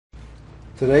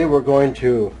Today we're going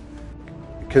to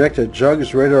connect a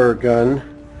Jugs radar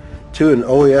gun to an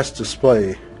OES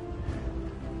display.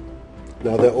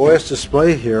 Now the OS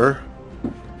display here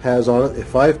has on it a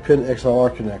 5-pin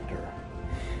XLR connector,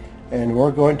 and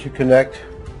we're going to connect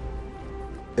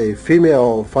a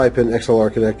female 5-pin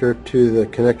XLR connector to the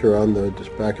connector on the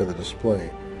back of the display.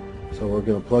 So we're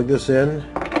going to plug this in,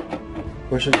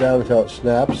 push it down until it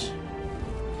snaps,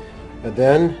 and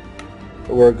then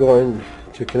we're going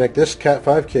to connect this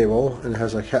Cat5 cable, and it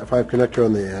has a Cat5 connector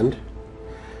on the end,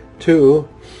 to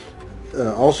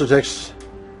Alzatex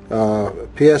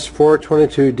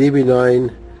PS422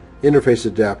 DB9 interface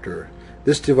adapter.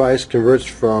 This device converts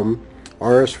from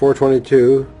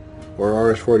RS422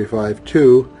 or RS45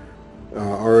 to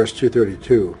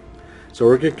RS232. So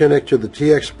we're going to connect to the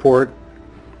TX port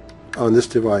on this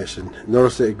device, and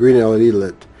notice the green LED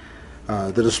lit.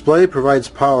 The display provides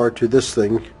power to this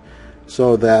thing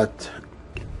so that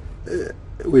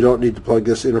we don't need to plug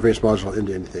this interface module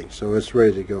into anything, so it's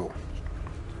ready to go.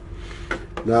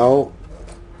 Now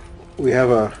we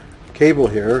have a cable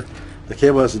here. The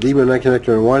cable has a DB9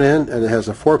 connector on one end, and it has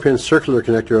a 4-pin circular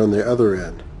connector on the other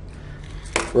end.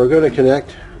 We're going to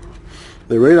connect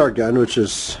the radar gun, which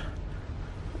has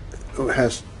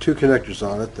two connectors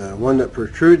on it. The one that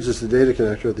protrudes is the data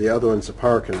connector, the other one's the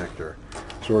power connector.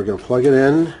 So we're going to plug it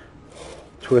in,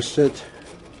 twist it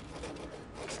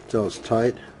until it's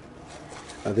tight,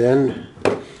 and then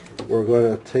we're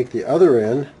going to take the other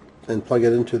end and plug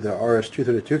it into the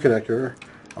RS232 connector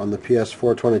on the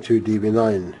PS422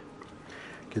 DB9.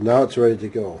 Okay, now it's ready to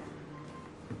go.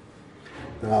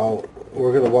 Now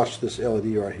we're going to watch this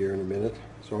LED right here in a minute.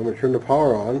 So I'm going to turn the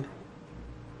power on.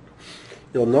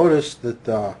 You'll notice that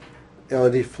the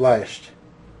LED flashed.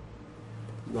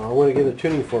 Now I'm going to get a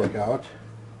tuning fork out,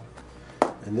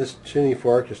 and this tuning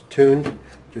fork is tuned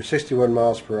to 61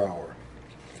 miles per hour.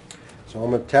 So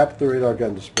I'm going to tap the radar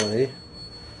gun display,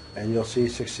 and you'll see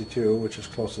 62, which is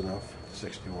close enough to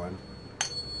 61.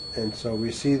 And so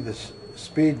we see the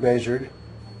speed measured,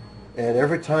 and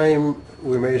every time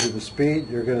we measure the speed,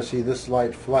 you're going to see this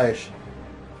light flash,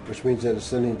 which means that it's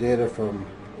sending data from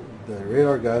the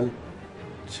radar gun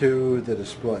to the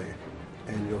display,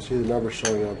 and you'll see the numbers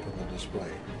showing up on the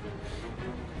display.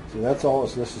 So that's all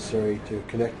that's necessary to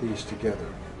connect these together.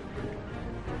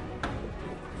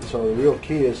 So the real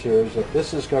key is here is that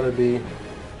this is going to be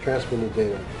transmitting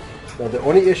data. Now the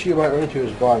only issue you might run into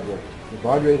is baud rate. The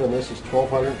baud rate on this is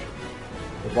 1200.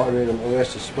 The baud rate on the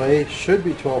OS display should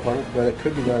be 1200, but it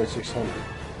could be 9600.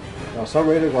 Now some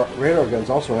radar guns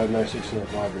also have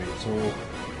 9600 baud rate, so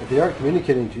if they aren't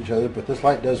communicating to each other, but this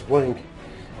light does blink,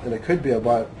 then it could be a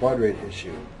baud rate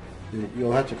issue.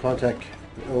 You'll have to contact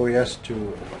the OES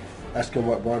to ask them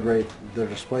what baud rate their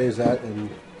display is at, and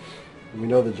we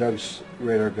know the Jugs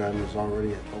radar gun is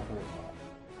already at 1200 baud.